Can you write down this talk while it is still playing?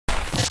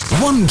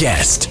One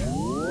guest,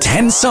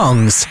 10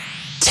 songs,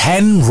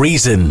 10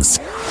 reasons.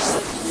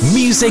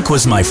 Music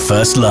was my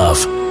first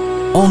love.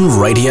 On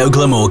Radio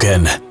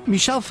Glamorgan.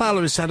 Michelle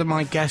Fowler has said of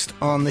my guest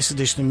on this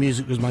edition of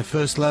Music Was My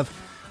First Love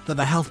that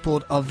the Health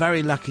Board are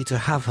very lucky to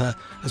have her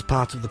as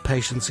part of the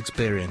Patients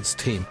Experience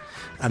team,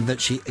 and that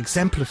she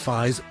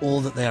exemplifies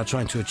all that they are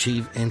trying to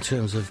achieve in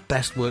terms of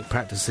best work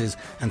practices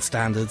and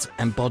standards,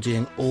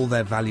 embodying all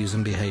their values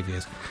and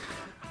behaviours.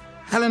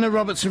 Helena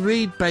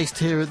Robertson-Reid, based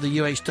here at the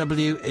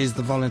UHW, is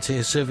the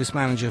Volunteer Service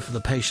Manager for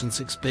the Patients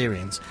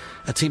Experience,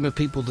 a team of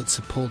people that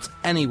supports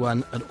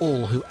anyone at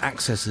all who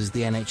accesses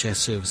the NHS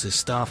services,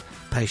 staff,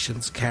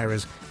 patients,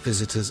 carers,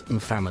 visitors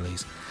and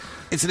families.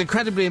 It's an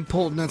incredibly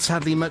important and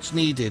sadly much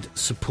needed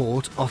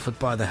support offered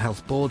by the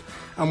Health Board,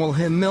 and we'll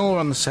hear more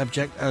on the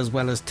subject as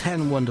well as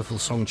 10 wonderful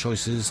song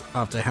choices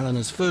after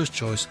Helena's first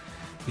choice,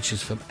 which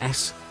is from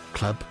S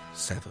Club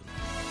 7.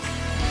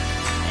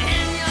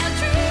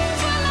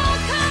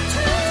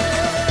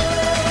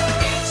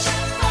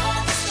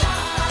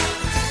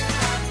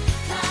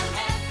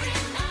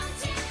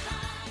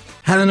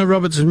 Helena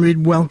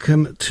Robertson-Reid,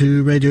 welcome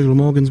to Radio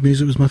Glamorgan's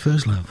Music Was My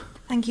First Love.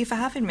 Thank you for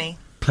having me.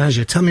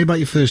 Pleasure. Tell me about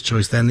your first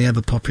choice then, the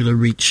ever popular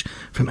Reach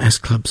from S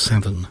Club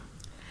 7.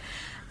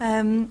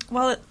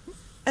 Well,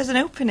 as an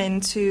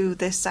opening to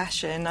this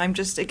session,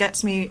 it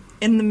gets me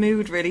in the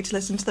mood really to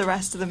listen to the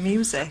rest of the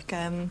music.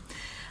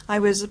 I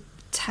was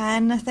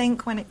 10, I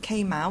think, when it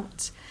came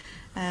out,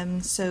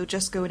 so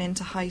just going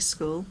into high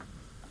school.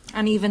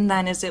 And even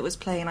then, as it was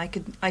playing, I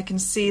can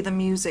see the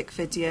music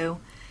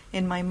video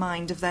in my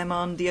mind of them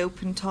on the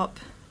open-top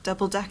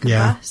double-decker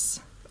bus,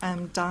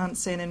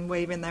 dancing and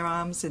waving their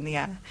arms in the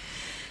air.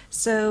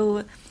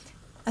 So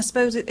I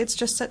suppose it's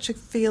just such a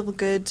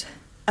feel-good,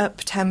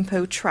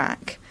 up-tempo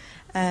track.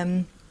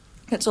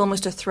 It's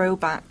almost a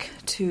throwback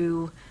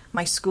to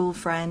my school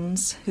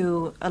friends,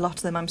 who a lot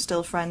of them I'm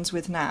still friends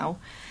with now.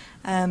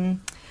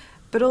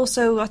 But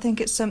also I think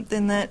it's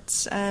something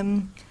that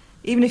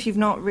even if you've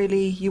not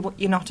really,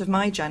 you're not of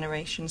my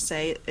generation,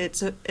 say,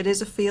 it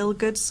is a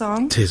feel-good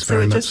song. It is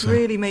very much so. It just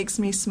really makes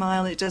me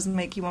smile. It doesn't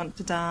make you want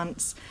to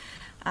dance.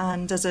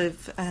 And as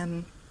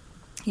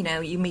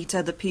you meet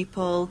other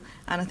people,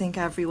 and I think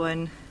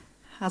everyone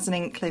has an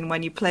inkling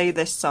when you play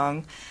this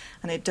song,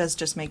 and it does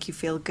just make you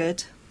feel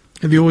good.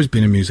 Have you always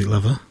been a music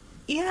lover?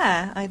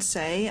 Yeah, I'd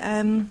say.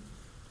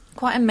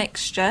 Quite a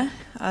mixture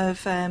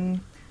of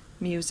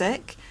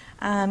music.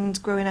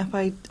 And growing up,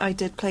 I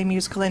did play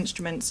musical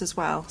instruments as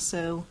well.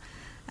 So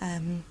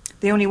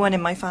the only one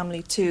in my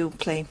family to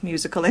play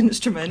musical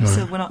instruments,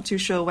 so we're not too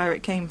sure where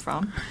it came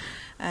from.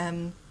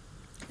 But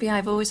yeah,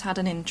 I've always had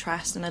an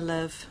interest and a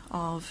love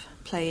of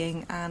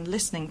playing and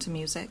listening to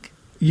music.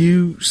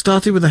 You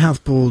started with the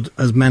Health Board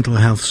as Mental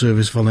Health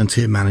Service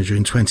Volunteer Manager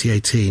in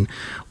 2018.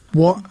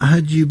 What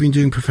had you been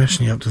doing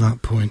professionally up to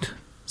that point?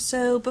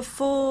 So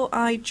before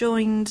I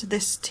joined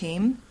this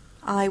team,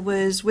 I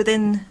was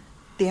within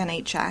the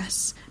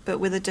NHS, but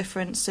with a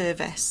different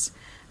service.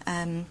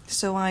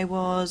 So I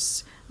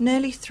was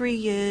nearly 3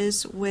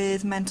 years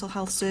with Mental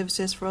Health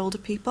Services for Older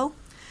People,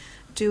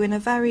 doing a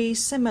very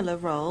similar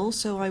role.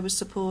 So I was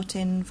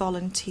supporting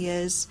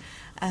volunteers,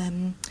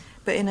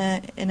 but in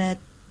a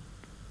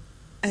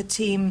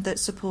team that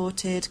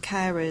supported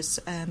carers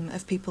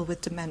of people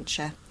with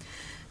dementia.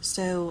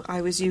 So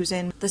I was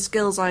using the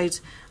skills I'd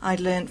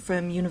learnt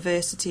from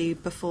university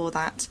before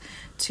that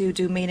to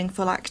do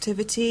meaningful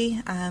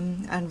activity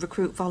and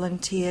recruit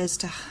volunteers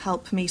to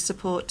help me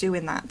support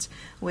doing that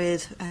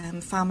with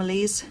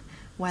families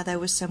where there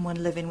was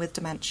someone living with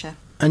dementia.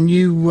 And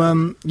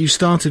you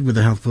started with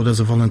the Health Board as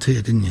a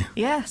volunteer, didn't you?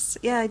 Yes,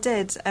 yeah, I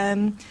did.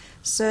 I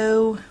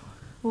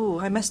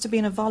must have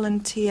been a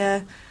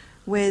volunteer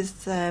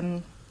with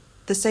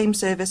the same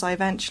service I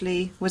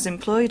eventually was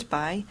employed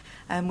by,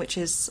 which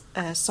is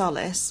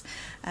Solace.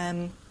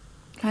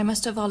 I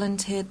must have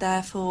volunteered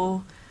there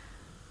for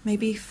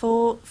maybe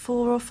 4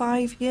 or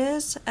 5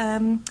 years.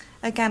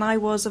 Again, I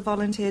was a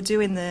volunteer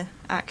doing the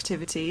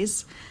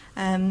activities,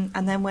 and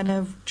then when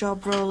a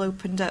job role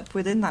opened up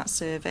within that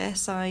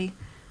service, I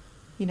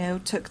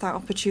took that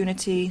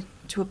opportunity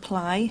to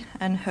apply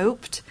and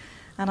hoped,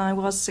 and I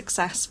was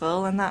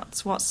successful, and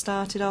that's what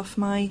started off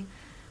my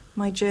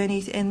journey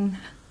in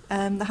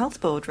the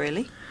Health Board,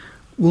 really.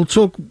 We'll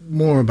talk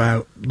more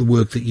about the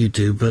work that you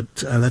do,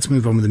 but let's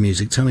move on with the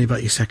music. Tell me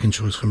about your second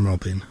choice from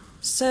Robin.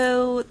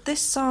 So this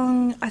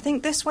song, I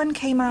think this one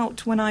came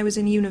out when I was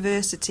in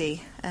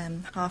university,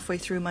 halfway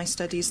through my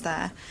studies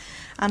there.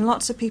 And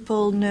lots of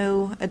people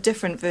know a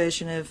different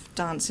version of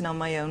Dancing on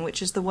My Own,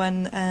 which is the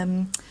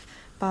one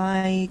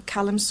by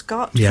Callum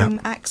Scott from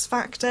X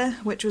Factor,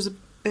 which was a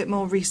bit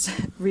more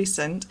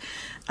recent.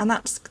 And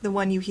that's the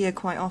one you hear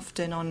quite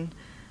often on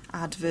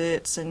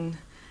adverts and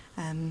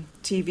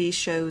TV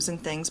shows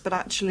and things. But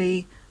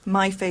actually,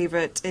 my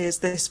favourite is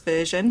this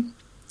version,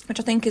 which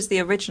I think is the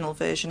original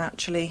version,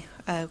 actually,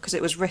 because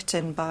it was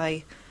written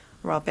by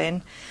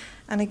Robin.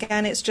 And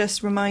again, it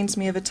just reminds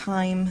me of a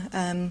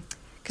time,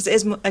 because it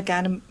is,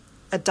 again,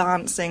 a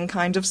dancing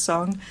kind of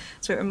song.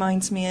 So it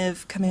reminds me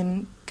of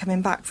coming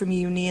back from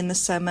uni in the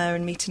summer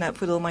and meeting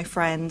up with all my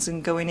friends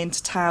and going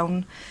into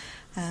town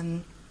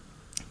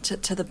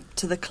to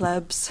the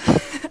clubs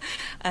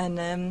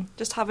and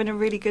just having a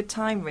really good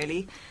time,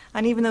 really.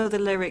 And even though the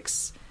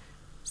lyrics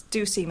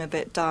do seem a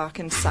bit dark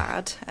and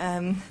sad,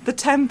 the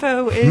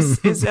tempo is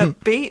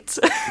upbeat.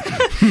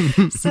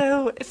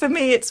 So for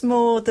me, it's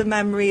more the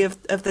memory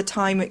of the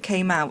time it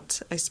came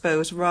out, I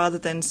suppose, rather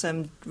than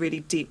some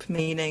really deep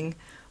meaning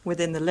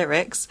within the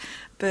lyrics.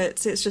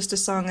 But it's just a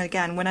song,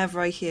 again, whenever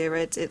I hear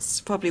it, it's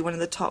probably one of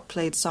the top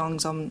played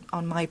songs on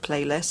my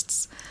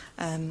playlists.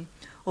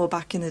 Or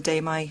back in the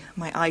day, my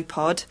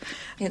iPod.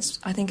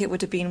 I think it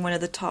would have been one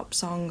of the top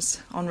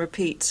songs on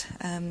repeat.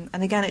 And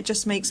again, it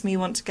just makes me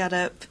want to get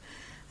up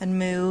and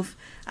move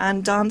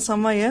and dance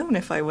on my own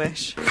if I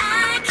wish. Can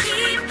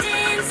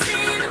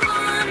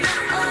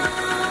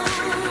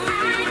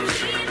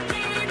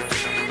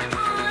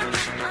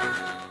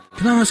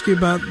I ask you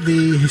about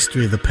the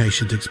history of the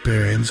patient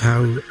experience,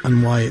 how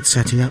and why its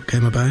setting up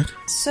came about?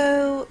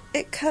 So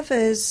it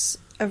covers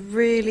a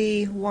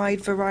really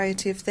wide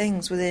variety of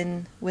things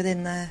within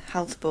the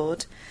health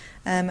board,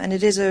 and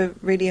it is a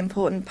really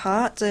important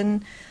part,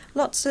 and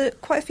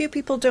quite a few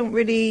people don't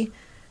really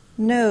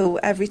know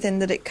everything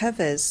that it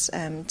covers,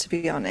 to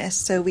be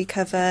honest. So we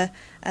cover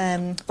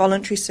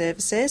voluntary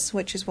services,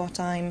 which is what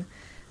I'm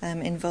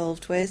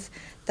involved with.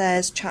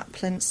 There's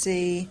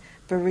chaplaincy,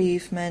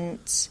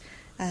 bereavement,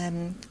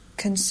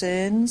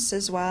 concerns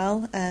as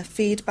well,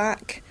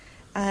 feedback.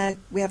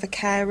 We have a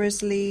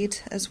carers lead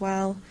as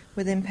well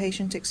within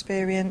patient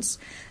experience.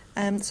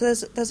 So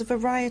there's a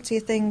variety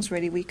of things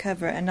really we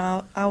cover, and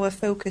our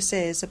focus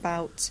is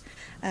about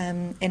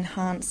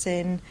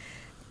enhancing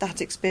that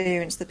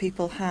experience that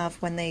people have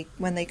when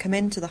they come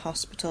into the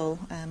hospital,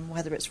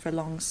 whether it's for a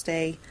long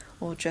stay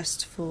or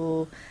just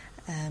for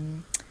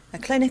a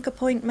clinic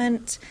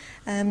appointment.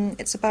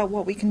 It's about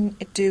what we can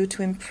do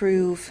to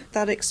improve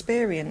that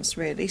experience,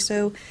 really.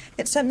 So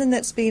it's something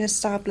that's been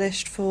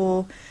established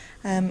for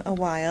a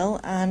while,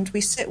 and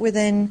we sit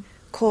within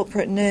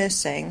corporate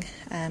nursing.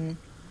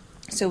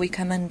 So we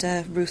come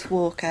under Ruth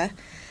Walker,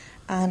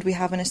 and we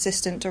have an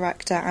assistant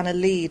director and a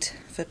lead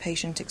for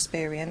patient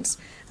experience,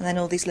 and then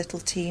all these little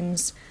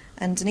teams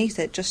underneath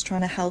it, just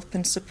trying to help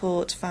and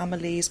support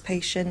families,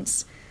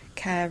 patients,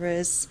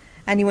 carers,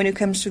 anyone who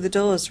comes through the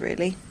doors,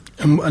 really.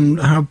 And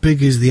how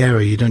big is the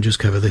area? You don't just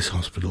cover this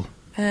hospital?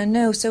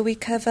 No, so we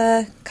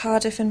cover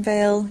Cardiff and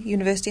Vale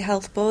University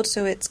Health Board,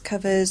 so it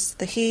covers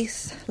the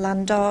Heath,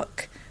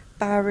 Landock,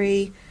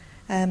 Barry.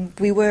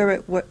 We were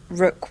at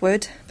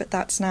Rookwood, but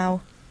that's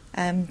now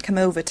come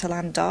over to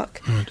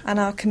Landock. Right. And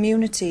our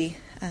community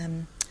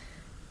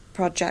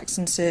projects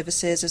and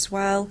services as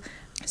well,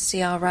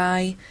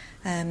 CRI,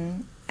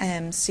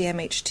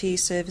 CMHT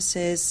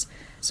services.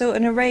 So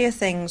an array of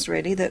things,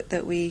 really,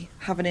 that we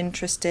have an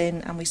interest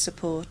in and we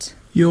support.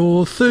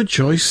 Your third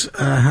choice,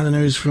 Hannah,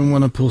 is from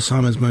one of Paul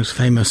Simon's most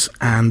famous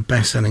and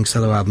best-selling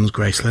solo albums,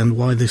 Graceland.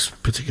 Why this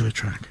particular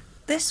track?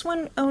 This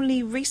one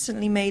only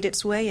recently made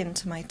its way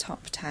into my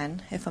top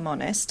 10, if I'm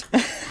honest.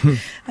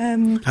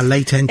 A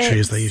late entry,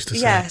 as they used to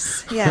say.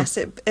 Yes,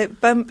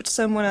 it bumped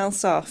someone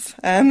else off.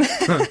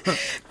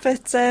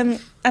 But and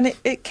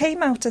it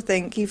came out, I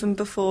think, even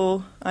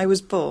before I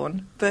was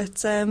born.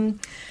 But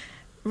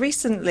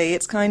recently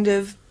it's kind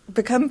of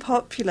become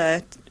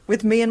popular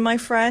with me and my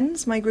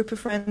friends, my group of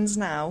friends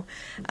now,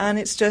 and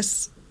it's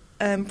just,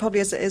 probably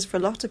as it is for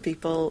a lot of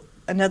people,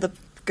 another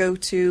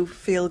go-to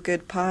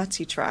feel-good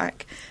party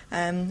track.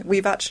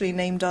 We've actually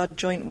named our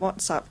joint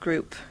WhatsApp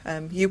group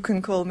You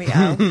Can Call Me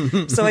Al.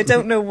 So I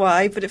don't know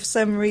why, but for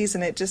some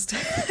reason it just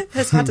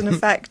has had an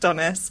effect on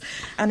us,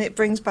 and it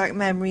brings back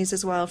memories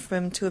as well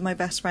from two of my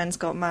best friends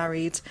got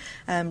married,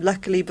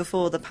 luckily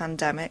before the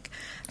pandemic.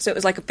 So it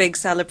was like a big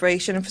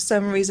celebration, and for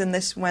some reason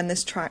when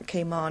this track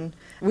came on,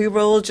 we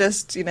were all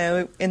just,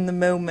 in the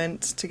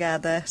moment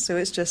together. So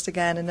it's just,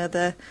 again,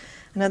 another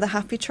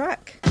happy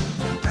track.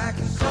 I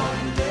can call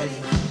you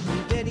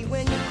Daddy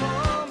when you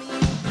call me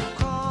out,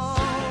 call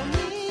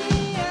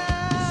me,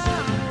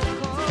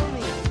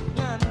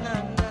 na, na,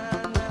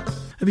 na, na.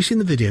 Have you seen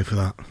the video for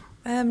that?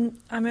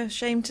 I'm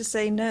ashamed to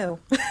say no.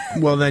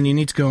 Well, then you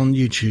need to go on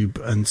YouTube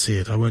and see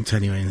it. I won't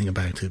tell you anything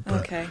about it,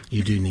 but okay.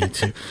 You do need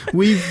to.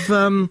 We've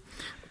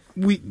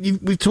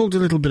talked a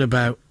little bit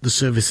about the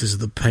services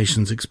the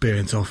patient's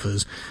experience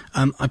offers.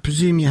 I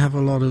presume you have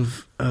a lot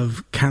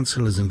of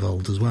counsellors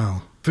involved as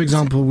well. For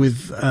example,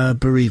 with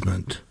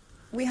bereavement.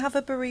 We have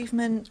a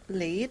bereavement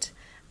lead,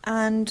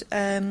 and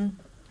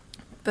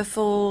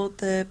before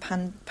the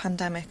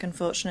pandemic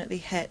unfortunately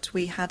hit,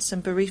 we had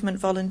some bereavement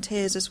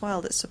volunteers as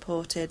well that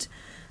supported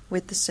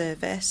with the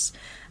service.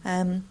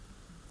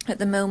 At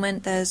the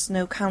moment, there's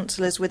no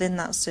counsellors within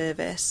that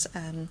service.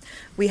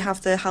 We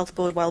have the Health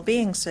Board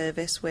Wellbeing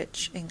Service,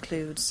 which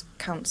includes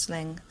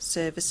counselling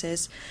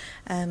services.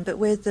 But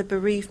with the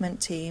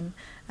bereavement team,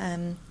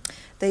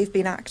 they've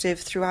been active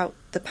throughout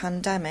the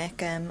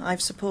pandemic.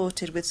 I've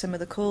supported with some of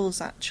the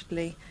calls,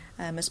 actually,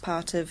 as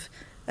part of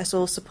us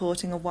all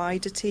supporting a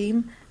wider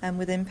team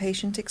within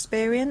patient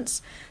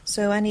experience.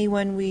 So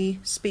anyone we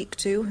speak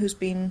to who's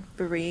been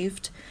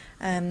bereaved,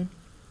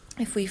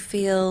 if we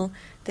feel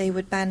they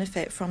would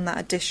benefit from that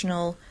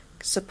additional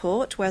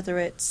support, whether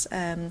it's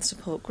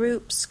support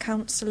groups,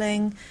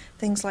 counselling,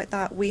 things like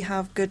that, we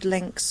have good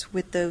links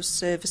with those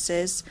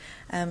services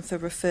for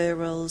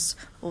referrals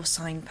or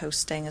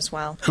signposting as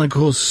well. And of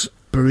course,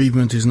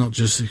 bereavement is not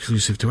just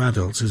exclusive to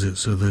adults, is it?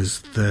 So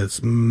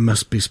there's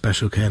must be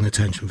special care and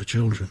attention for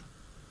children.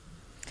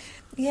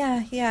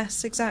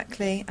 Yes,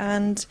 exactly.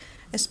 And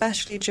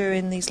especially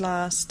during these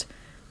last,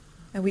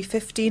 are we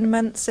 15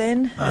 months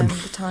in?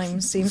 The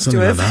time seems to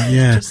have... Like that,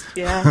 yeah.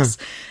 Yes.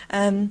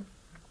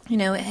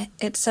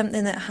 It's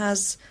something that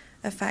has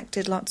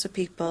affected lots of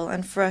people.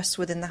 And for us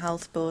within the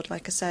Health Board,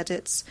 like I said,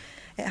 it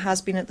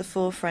has been at the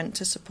forefront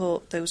to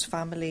support those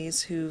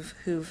families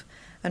who've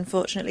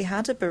unfortunately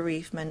had a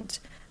bereavement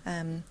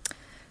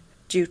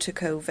due to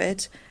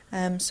COVID.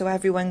 So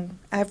everyone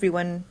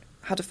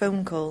had a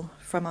phone call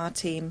from our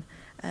team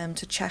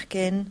to check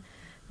in,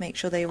 make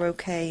sure they were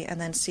okay,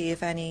 and then see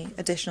if any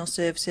additional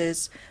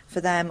services for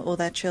them or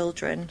their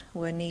children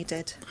were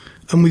needed.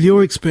 And with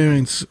your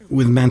experience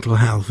with mental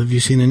health, have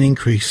you seen an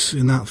increase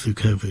in that through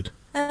COVID?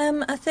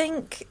 I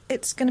think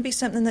it's going to be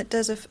something that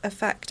does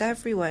affect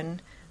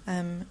everyone,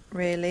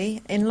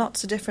 really, in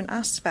lots of different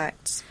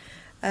aspects.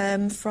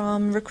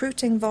 From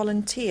recruiting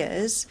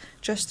volunteers,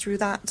 just through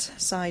that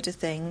side of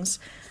things,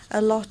 a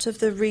lot of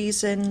the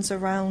reasons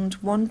around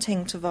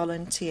wanting to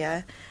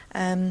volunteer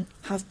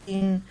have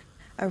been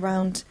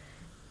around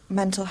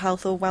mental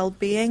health or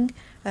well-being.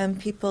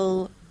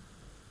 People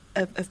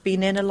have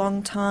been in a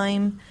long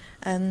time,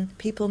 and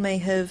people may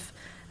have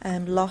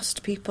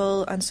lost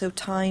people, and so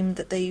time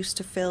that they used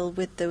to fill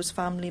with those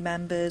family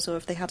members, or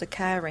if they had a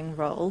caring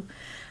role,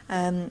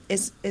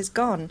 is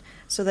gone.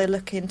 So they're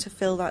looking to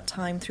fill that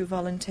time through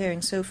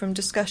volunteering. So from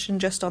discussion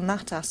just on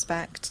that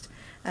aspect,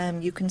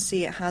 you can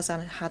see it has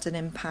had an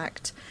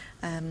impact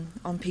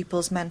on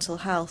people's mental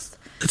health.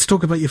 Let's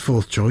talk about your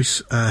fourth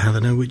choice,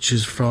 Helena, which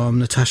is from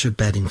Natasha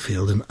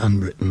Bedingfield and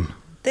Unwritten.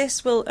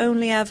 This will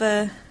only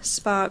ever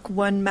spark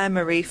one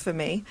memory for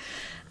me.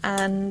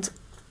 And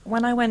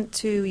when I went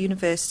to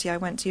university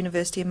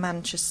in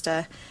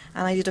Manchester,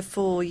 and I did a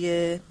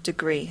 4-year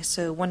degree.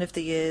 So one of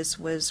the years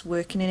was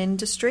working in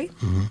industry.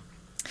 Mm-hmm.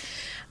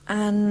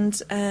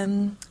 And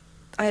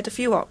I had a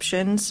few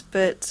options,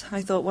 but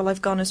I thought, well,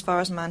 I've gone as far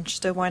as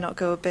Manchester, why not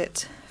go a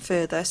bit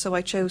further? So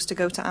I chose to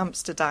go to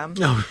Amsterdam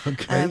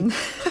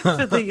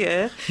for the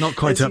year. Not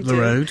quite up the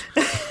road.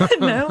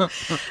 No.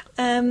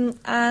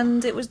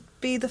 And it would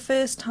be the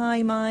first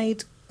time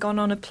I'd gone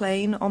on a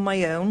plane on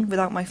my own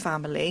without my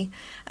family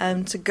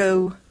to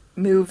go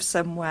move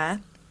somewhere.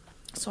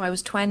 So I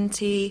was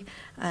 20.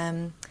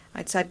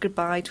 I'd said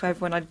goodbye to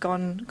everyone. I'd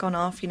gone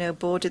off,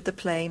 boarded the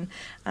plane.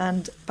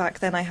 And back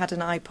then I had an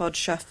iPod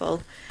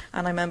Shuffle.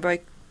 And I remember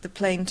the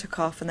plane took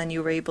off, and then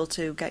you were able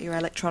to get your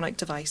electronic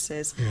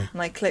devices. Yeah.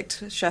 And I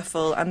clicked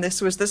Shuffle, and this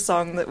was the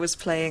song that was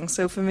playing.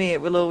 So for me, it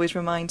will always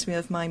remind me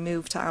of my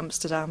move to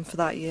Amsterdam for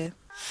that year.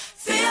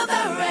 Feel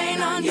the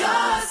rain on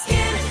your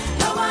skin.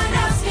 No one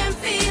else can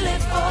feel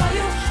it for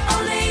you.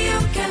 Only you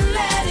can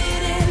let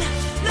it in.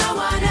 No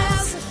one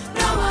else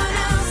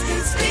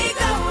can speak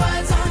the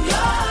words on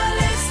your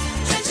lips.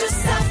 Drench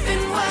yourself in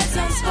words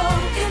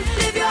unspoken.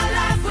 Live your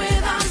life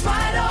with arms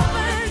wide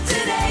open.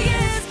 Today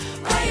is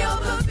where your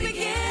book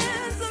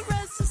begins. The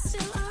rest is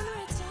still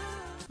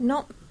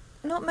unwritten.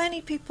 Not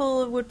many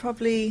people would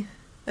probably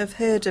have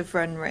heard of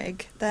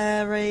Runrig.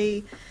 They're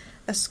a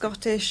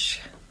Scottish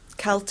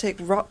Celtic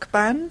rock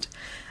band,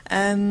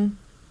 and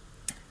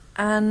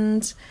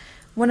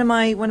one of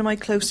my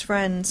close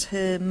friends,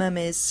 her mum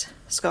is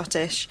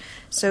Scottish,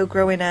 so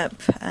growing up,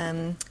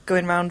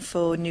 going round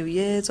for New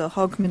Year's or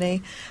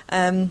Hogmanay,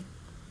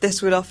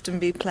 this would often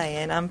be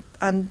playing,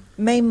 and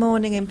May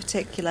Morning in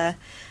particular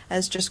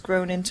has just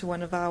grown into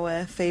one of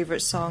our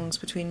favourite songs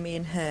between me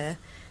and her,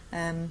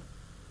 and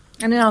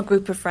in our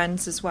group of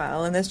friends as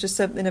well. And there's just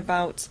something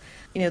about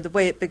the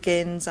way it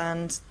begins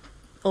and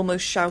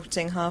almost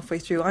shouting halfway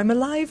through, "I'm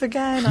alive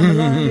again, I'm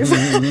alive."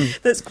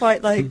 That's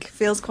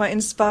feels quite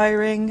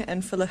inspiring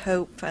and full of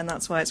hope, and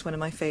that's why it's one of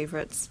my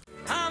favourites.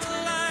 I'm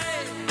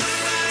alive,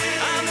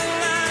 I'm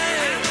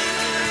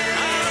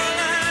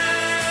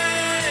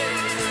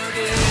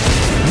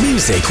alive.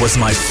 Music was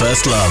my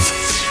first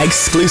love.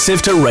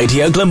 Exclusive to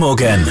Radio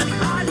Glamorgan.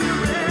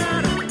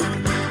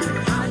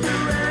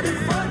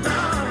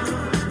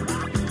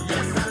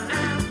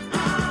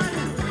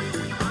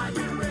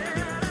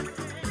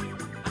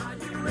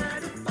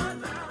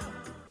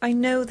 I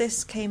know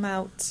this came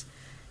out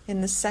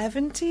in the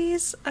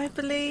 70s, I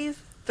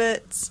believe,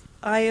 but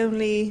I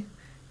only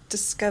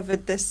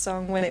discovered this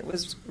song when it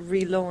was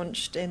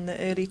relaunched in the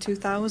early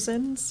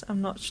 2000s.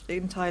 I'm not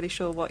entirely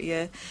sure what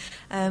year,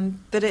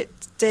 but it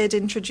did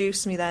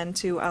introduce me then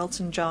to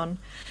Elton John.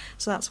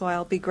 So that's why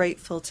I'll be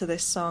grateful to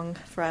this song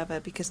forever,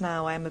 because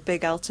now I'm a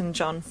big Elton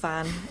John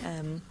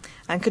fan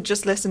and could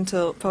just listen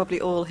to probably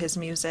all his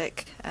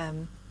music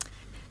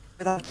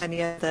without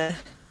any other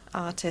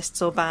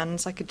artists or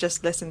bands. I could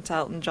just listen to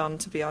Elton John,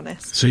 to be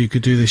honest. So you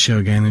could do this show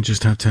again and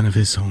just have 10 of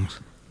his songs?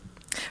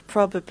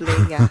 Probably,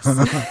 yes.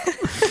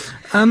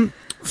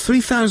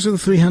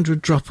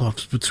 3,300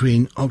 drop-offs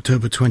between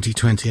October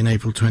 2020 and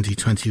April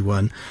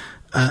 2021.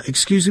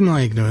 Excusing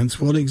my ignorance,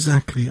 what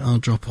exactly are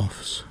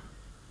drop-offs?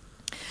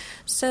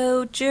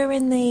 So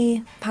during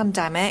the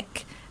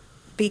pandemic,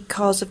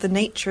 because of the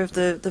nature of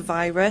the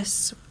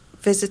virus,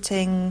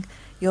 visiting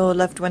your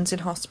loved ones in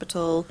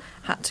hospital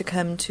had to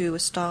come to a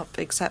stop,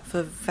 except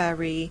for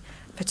very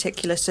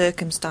particular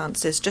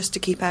circumstances, just to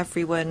keep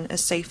everyone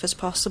as safe as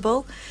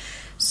possible.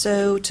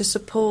 So to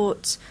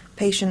support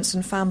patients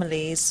and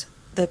families,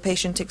 the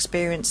patient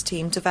experience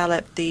team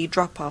developed the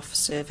drop-off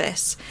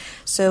service.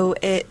 So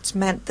it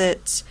meant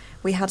that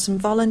we had some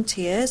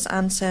volunteers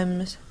and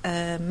some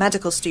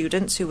medical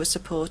students who were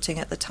supporting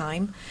at the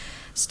time,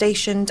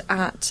 stationed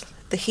at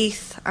the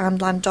Heath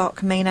and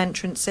Landock main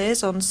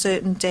entrances on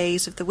certain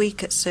days of the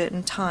week at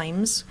certain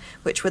times,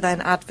 which were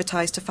then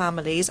advertised to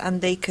families, and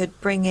they could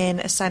bring in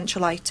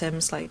essential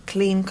items like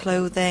clean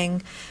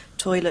clothing,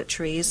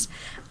 toiletries,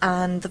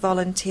 and the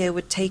volunteer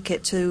would take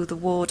it to the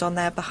ward on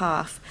their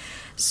behalf.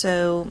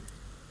 So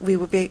we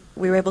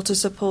were able to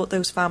support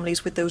those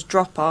families with those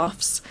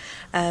drop-offs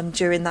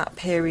during that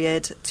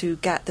period to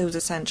get those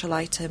essential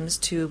items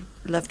to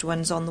loved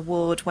ones on the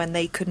ward when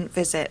they couldn't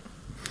visit.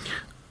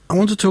 I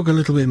want to talk a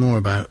little bit more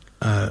about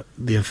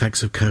the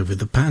effects of COVID.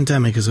 The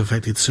pandemic has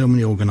affected so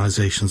many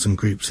organisations and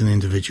groups and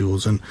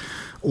individuals, and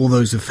all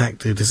those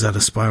affected has had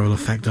a spiral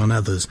effect on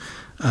others.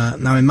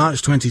 Now, in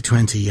March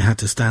 2020, you had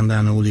to stand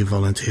down all your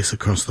volunteers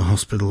across the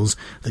hospitals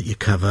that you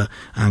cover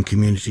and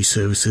community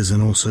services,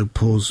 and also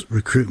pause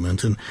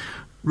recruitment. And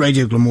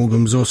Radio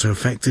Glamorgan was also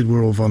affected.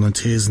 We're all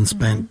volunteers and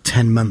spent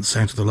 10 months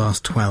out of the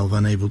last 12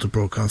 unable to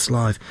broadcast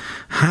live.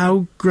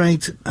 How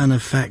great an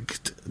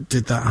effect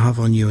did that have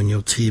on you and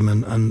your team,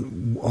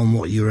 and on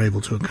what you were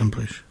able to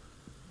accomplish?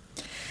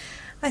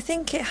 I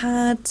think it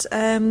had,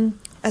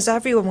 as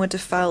everyone would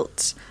have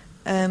felt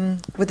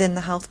within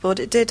the health board,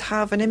 it did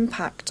have an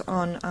impact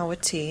on our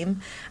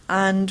team.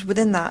 And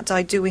within that,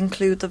 I do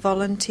include the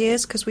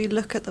volunteers, because we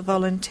look at the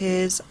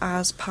volunteers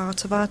as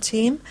part of our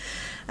team.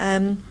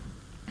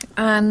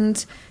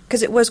 And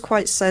because it was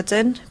quite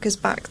sudden, because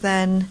back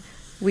then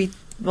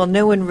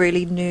no one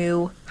really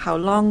knew how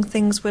long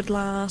things would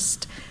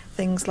last,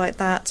 things like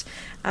that.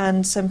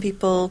 And some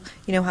people,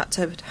 had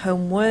to have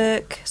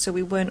homework, so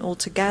we weren't all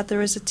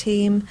together as a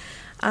team.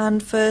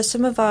 And for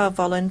some of our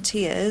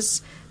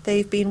volunteers,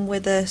 they've been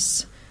with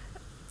us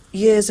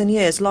years and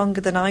years,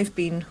 longer than I've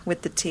been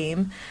with the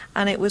team,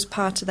 and it was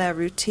part of their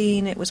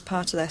routine, it was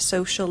part of their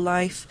social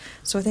life.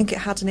 So I think it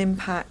had an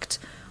impact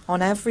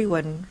on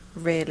everyone,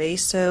 really.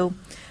 So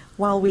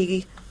while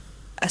we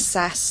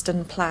assessed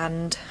and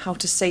planned how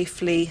to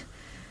safely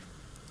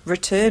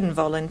return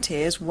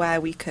volunteers where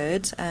we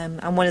could,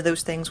 and one of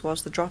those things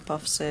was the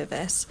drop-off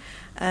service,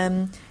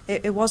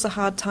 it was a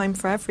hard time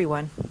for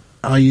everyone.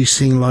 Are you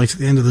seeing light at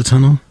the end of the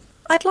tunnel?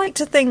 I'd like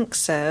to think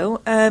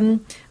so.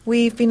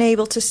 We've been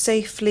able to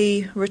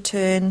safely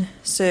return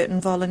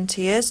certain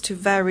volunteers to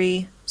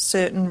very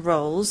certain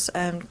roles,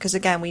 because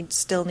again, we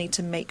still need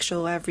to make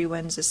sure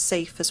everyone's as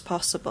safe as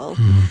possible.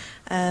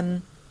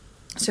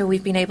 So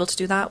we've been able to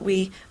do that.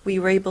 We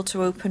were able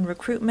to open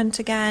recruitment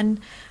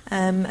again,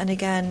 and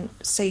again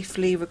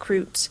safely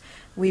recruit.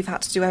 We've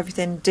had to do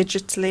everything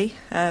digitally,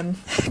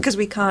 because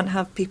we can't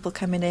have people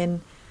coming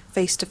in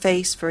face to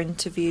face for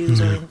interviews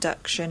or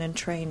induction and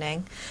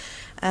training.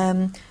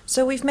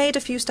 So we've made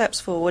a few steps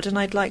forward, and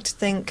I'd like to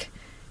think,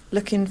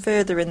 looking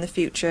further in the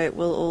future, it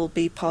will all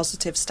be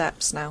positive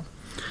steps now.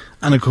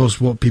 And of course,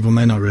 what people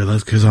may not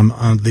realise, because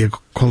the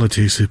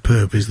quality is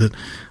superb, is that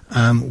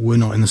we're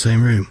not in the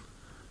same room.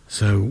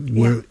 So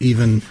we're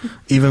even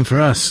for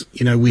us,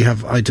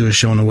 I do a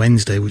show on a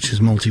Wednesday, which is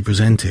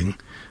multi-presenting,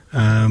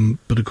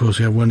 but of course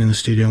we have one in the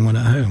studio and one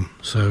at home.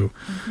 So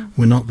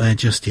we're not there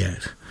just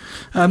yet.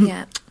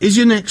 Is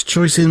your next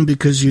choice in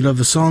because you love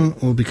the song,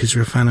 or because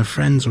you're a fan of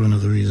Friends, or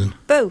another reason?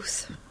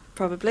 Both,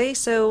 probably.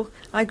 So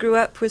I grew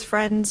up with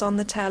Friends on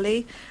the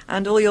telly,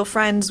 and all your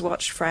friends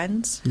watched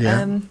Friends.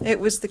 Yeah.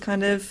 It was the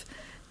kind of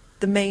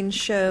the main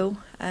show,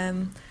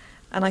 and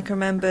I can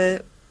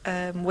remember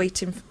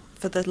waiting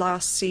for the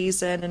last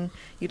season, and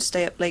you'd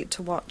stay up late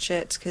to watch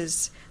it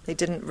because they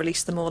didn't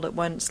release them all at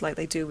once like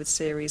they do with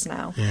series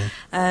now. Yeah.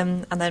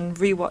 And then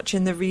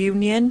rewatching the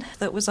reunion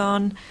that was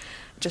on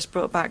just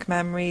brought back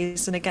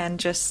memories, and again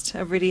just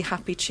a really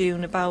happy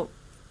tune about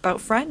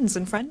friends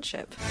and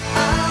friendship.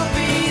 I'll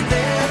be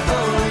there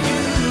for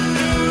you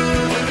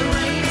when the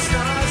rain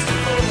starts to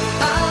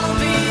fall. I'll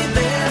be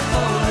there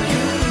for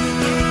you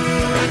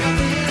like I've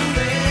been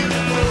there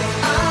before.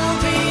 I'll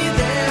be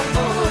there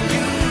for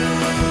you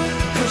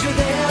 'cause you're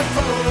there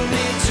for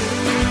me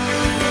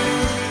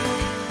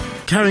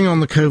too. Carrying on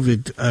the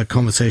COVID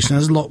conversation,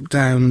 as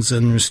lockdowns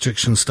and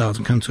restrictions start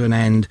to come to an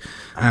end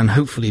and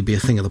hopefully be a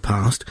thing of the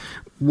past,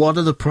 what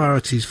are the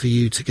priorities for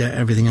you to get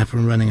everything up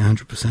and running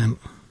 100%?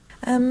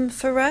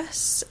 For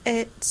us,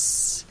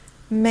 it's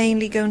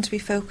mainly going to be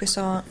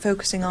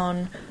focusing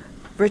on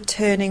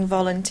returning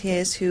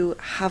volunteers who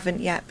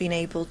haven't yet been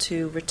able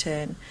to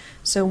return.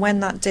 So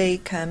when that day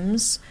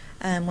comes,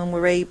 when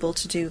we're able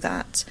to do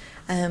that,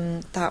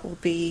 that will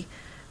be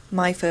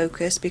my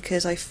focus,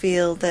 because I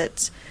feel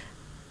that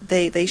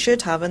they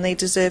should have and they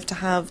deserve to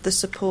have the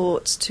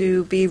support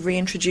to be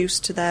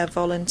reintroduced to their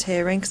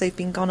volunteering, because they've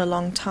been gone a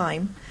long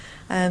time.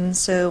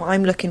 So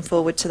I'm looking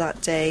forward to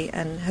that day,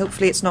 and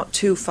hopefully it's not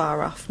too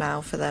far off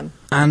now for them.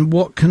 And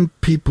what can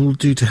people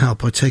do to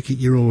help? I take it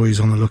you're always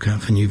on the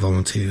lookout for new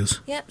volunteers.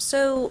 Yep,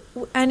 so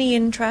any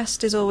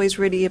interest is always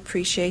really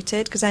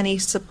appreciated, because any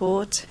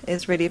support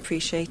is really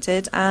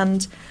appreciated.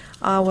 And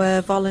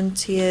our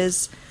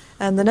volunteers,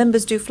 and the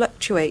numbers do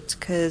fluctuate,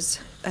 because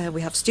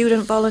we have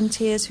student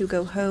volunteers who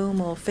go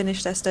home or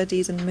finish their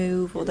studies and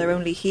move, or they're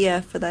only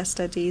here for their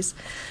studies.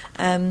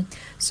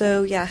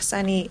 So yes,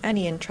 any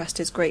interest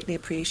is greatly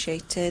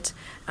appreciated,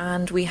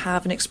 and we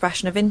have an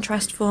expression of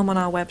interest form on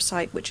our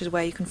website, which is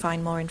where you can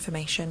find more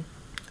information.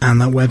 And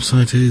that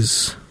website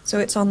is? So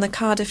it's on the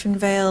Cardiff and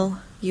Vale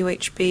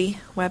UHB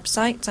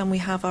website, and we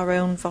have our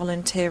own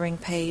volunteering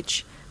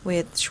page,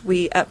 which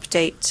we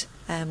update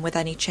with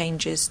any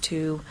changes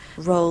to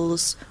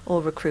roles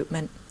or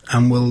recruitment.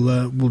 And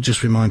we'll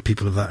just remind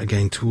people of that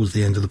again towards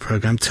the end of the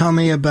programme. Tell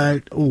me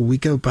about, we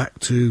go back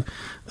to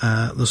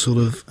the sort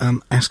of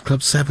S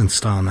Club 7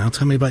 style now.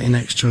 Tell me about your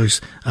next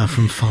choice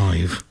from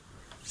 5.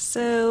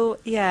 So,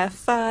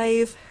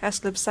 5, S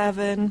Club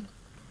 7,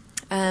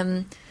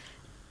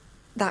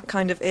 that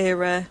kind of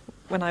era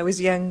when I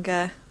was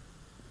younger,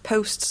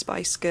 post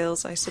Spice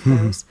Girls, I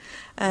suppose.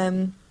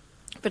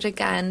 But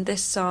again,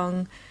 this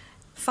song...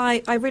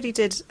 5, I really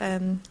did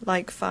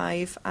like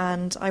 5,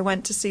 and I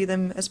went to see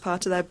them as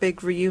part of their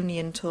big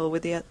reunion tour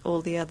with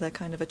all the other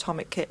kind of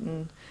Atomic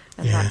Kitten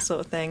and that sort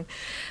of thing,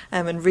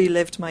 and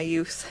relived my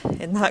youth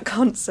in that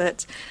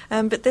concert.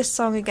 But this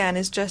song again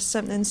is just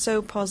something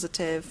so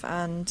positive,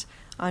 and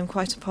I'm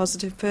quite a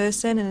positive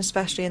person, and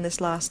especially in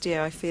this last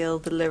year I feel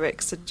the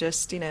lyrics are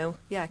just,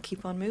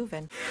 keep on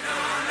moving.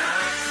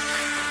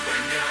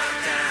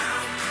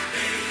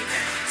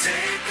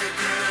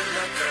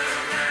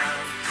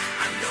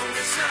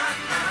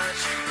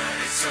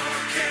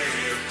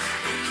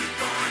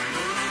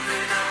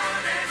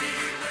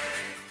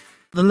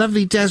 The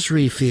lovely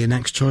Desiree for your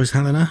next choice,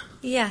 Helena.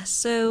 Yes,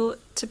 so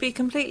to be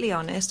completely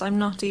honest, I'm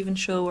not even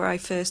sure where I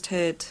first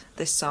heard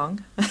this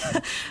song.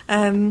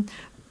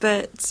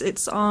 But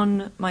it's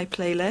on my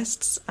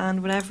playlists,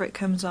 and whenever it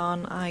comes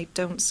on, I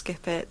don't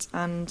skip it.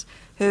 And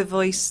her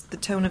voice, the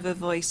tone of her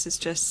voice is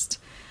just,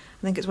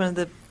 I think it's one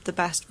of the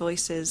best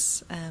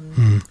voices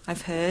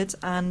I've heard,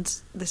 and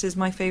this is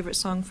my favourite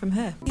song from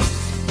her. You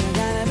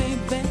gotta be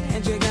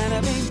bad, you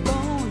gotta be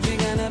bold, you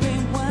gotta be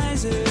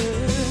wiser.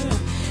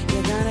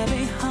 You gotta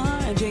be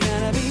hard, you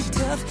gotta be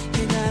tough,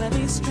 you gotta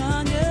be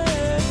stronger.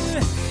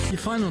 Your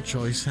final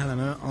choice,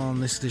 Helena,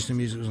 on this edition of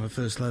Music Was My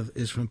First Love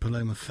is from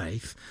Paloma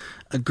Faith.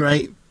 A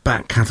great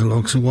back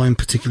catalogue, so why in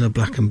particular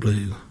Black and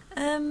Blue?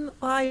 Well,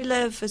 I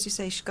love, as you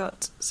say, she's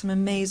got some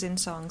amazing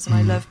songs, and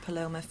I love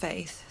Paloma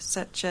Faith.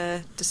 Such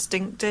a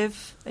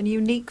distinctive and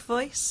unique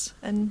voice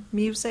and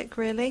music,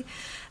 really.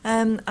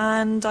 And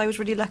I was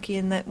really lucky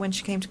in that when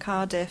she came to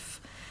Cardiff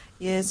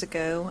years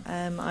ago,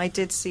 I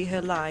did see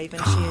her live,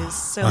 and she is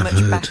so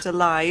much better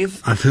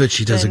live. I've heard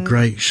she does a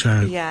great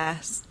show.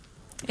 Yes,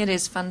 it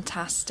is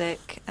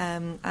fantastic,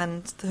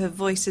 and her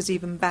voice is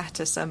even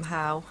better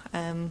somehow.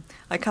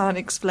 I can't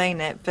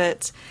explain it,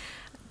 but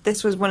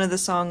this was one of the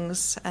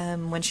songs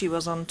when she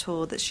was on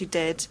tour that she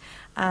did,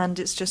 and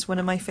it's just one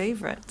of my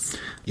favourites.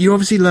 You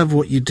obviously love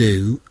what you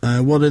do.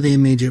 What are the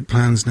immediate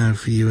plans now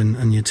for you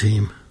and your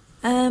team?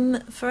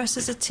 For us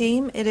as a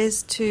team, it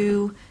is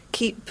to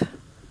keep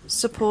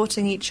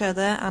supporting each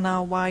other and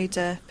our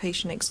wider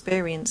patient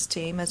experience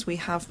team, as we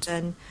have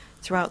done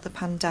throughout the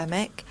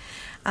pandemic.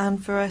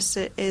 And for us,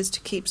 it is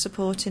to keep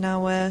supporting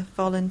our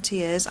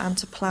volunteers and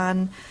to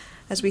plan,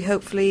 as we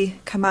hopefully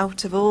come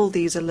out of all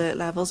these alert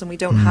levels, and we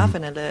don't have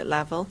an alert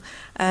level,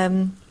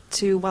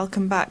 to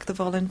welcome back the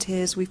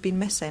volunteers we've been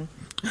missing.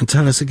 And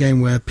tell us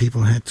again where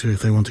people head to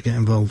if they want to get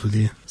involved with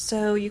you.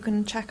 So you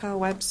can check our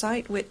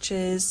website, which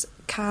is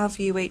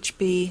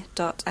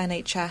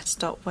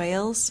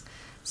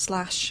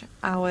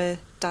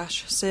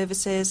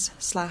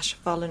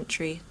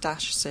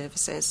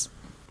cavuhb.nhs.wales/our-services/voluntary-services.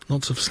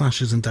 Lots of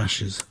slashes and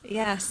dashes.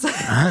 Yes.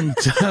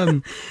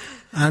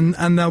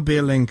 And there'll be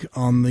a link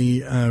on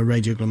the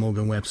Radio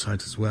Glamorgan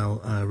website as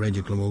well,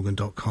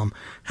 radioglamorgan.com.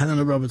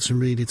 Helena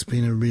Robertson-Reid, it's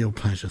been a real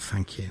pleasure.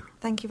 Thank you.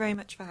 Thank you very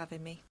much for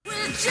having me. We're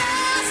just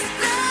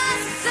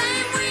the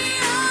same, we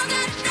all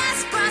get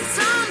desperate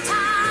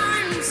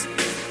sometimes.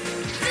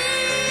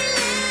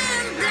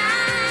 Feeling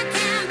black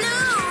and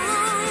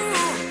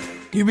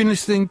blue. You've been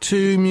listening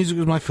to Music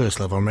Was My First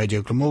Love on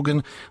Radio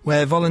Glamorgan,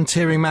 where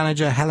volunteering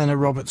manager Helena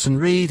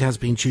Robertson-Reid has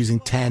been choosing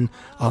 10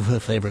 of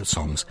her favourite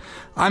songs.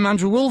 I'm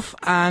Andrew Wolfe,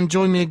 and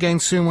join me again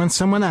soon when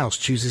someone else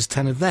chooses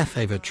 10 of their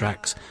favourite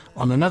tracks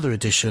on another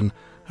edition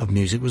of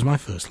Music Was My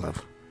First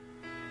Love.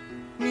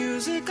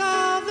 Music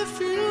of the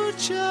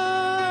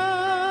future.